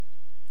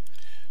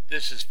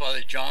This is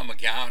Father John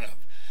McGowan of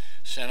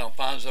San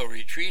Alfonso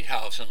Retreat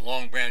House in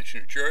Long Branch,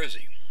 New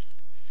Jersey.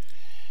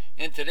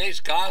 In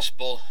today's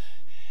Gospel,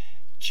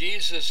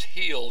 Jesus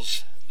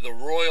heals the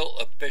royal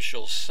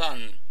official's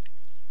son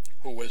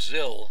who was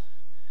ill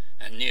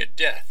and near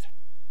death.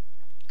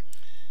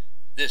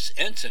 This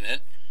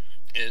incident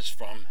is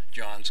from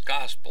John's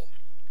Gospel.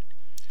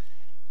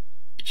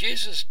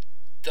 Jesus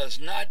does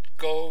not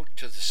go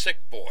to the sick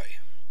boy,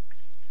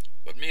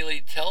 but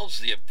merely tells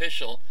the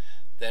official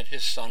that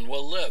his son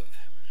will live.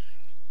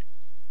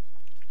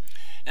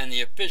 And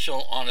the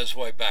official, on his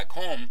way back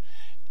home,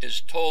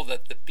 is told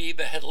that the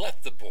fever had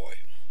left the boy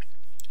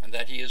and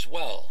that he is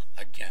well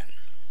again.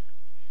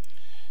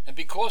 And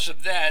because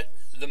of that,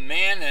 the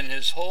man and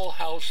his whole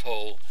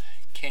household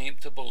came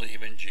to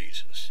believe in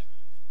Jesus.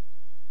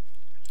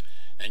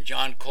 And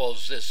John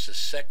calls this the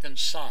second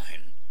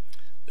sign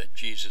that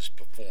Jesus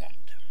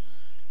performed.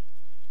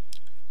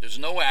 There's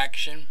no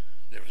action,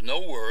 there's no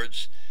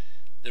words,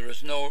 there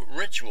is no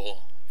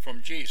ritual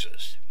from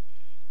Jesus.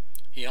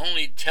 He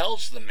only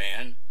tells the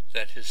man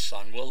that his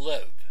son will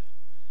live,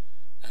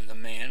 and the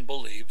man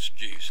believes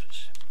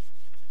Jesus.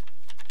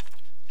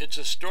 It's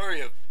a story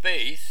of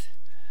faith,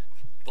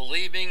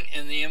 believing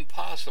in the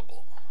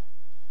impossible,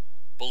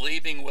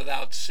 believing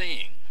without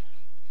seeing,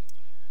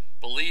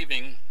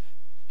 believing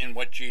in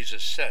what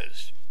Jesus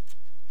says.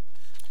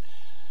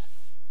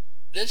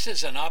 This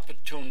is an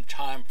opportune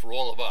time for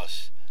all of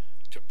us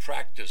to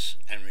practice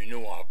and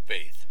renew our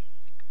faith.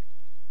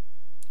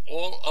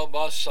 All of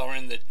us are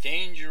in the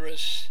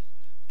dangerous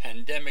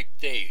pandemic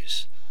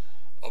days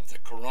of the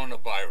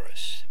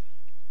coronavirus.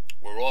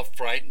 We're all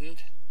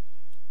frightened,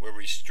 we're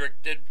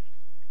restricted,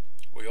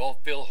 we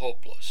all feel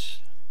hopeless,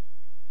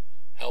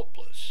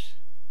 helpless.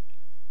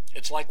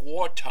 It's like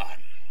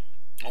wartime,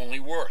 only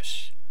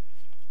worse.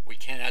 We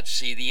cannot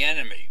see the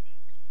enemy.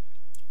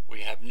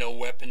 We have no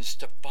weapons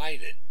to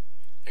fight it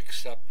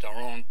except our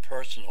own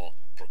personal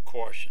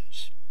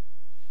precautions.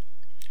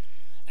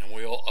 And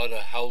we all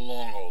utter, "How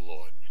long, O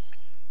Lord?"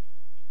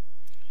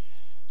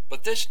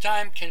 But this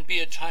time can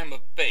be a time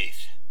of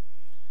faith,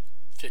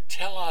 to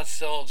tell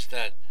ourselves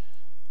that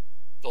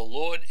the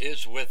Lord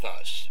is with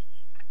us.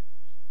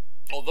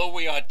 Although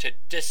we are to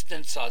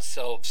distance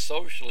ourselves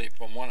socially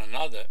from one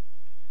another,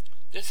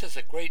 this is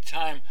a great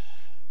time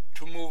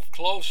to move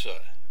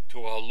closer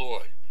to our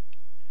Lord.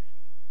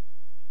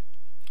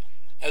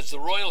 As the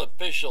royal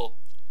official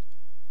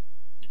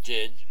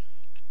did,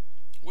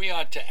 we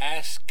are to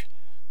ask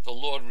the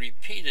Lord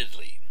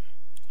repeatedly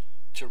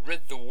to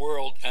rid the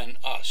world and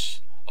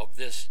us of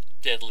this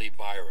deadly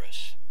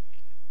virus,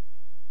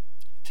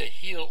 to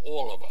heal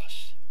all of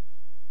us.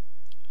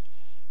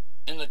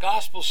 In the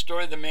gospel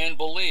story, the man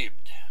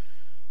believed,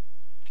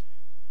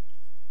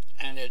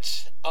 and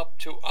it's up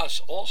to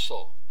us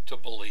also to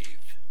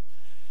believe,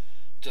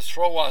 to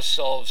throw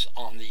ourselves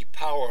on the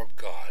power of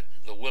God,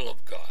 the will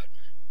of God.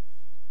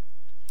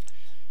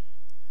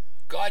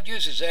 God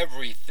uses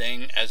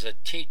everything as a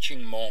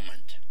teaching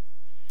moment.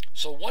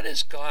 So what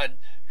is God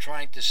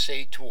trying to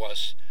say to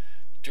us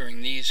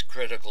during these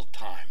critical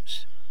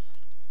times?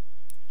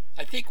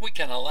 I think we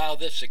can allow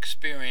this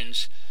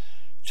experience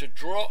to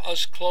draw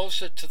us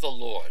closer to the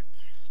Lord,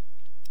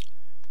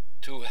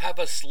 to have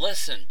us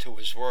listen to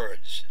his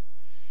words,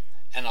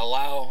 and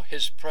allow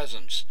his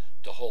presence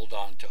to hold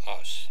on to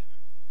us.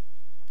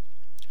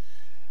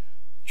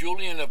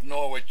 Julian of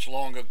Norwich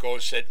long ago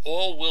said,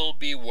 "All will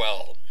be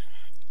well.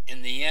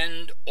 In the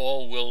end,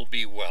 all will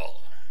be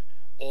well.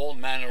 All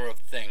manner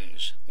of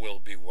things will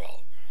be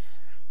well."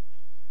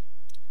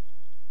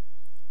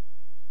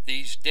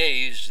 These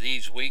days,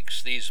 these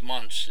weeks, these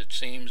months, it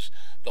seems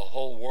the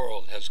whole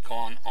world has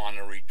gone on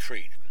a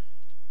retreat.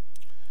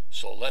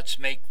 So let's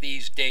make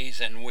these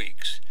days and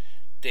weeks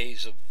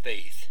days of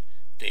faith,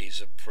 days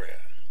of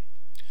prayer.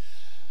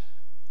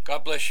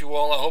 God bless you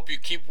all. I hope you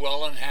keep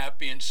well and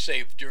happy and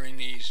safe during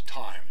these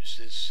times.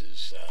 This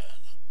is a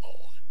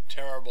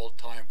terrible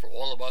time for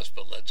all of us,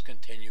 but let's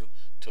continue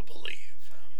to believe.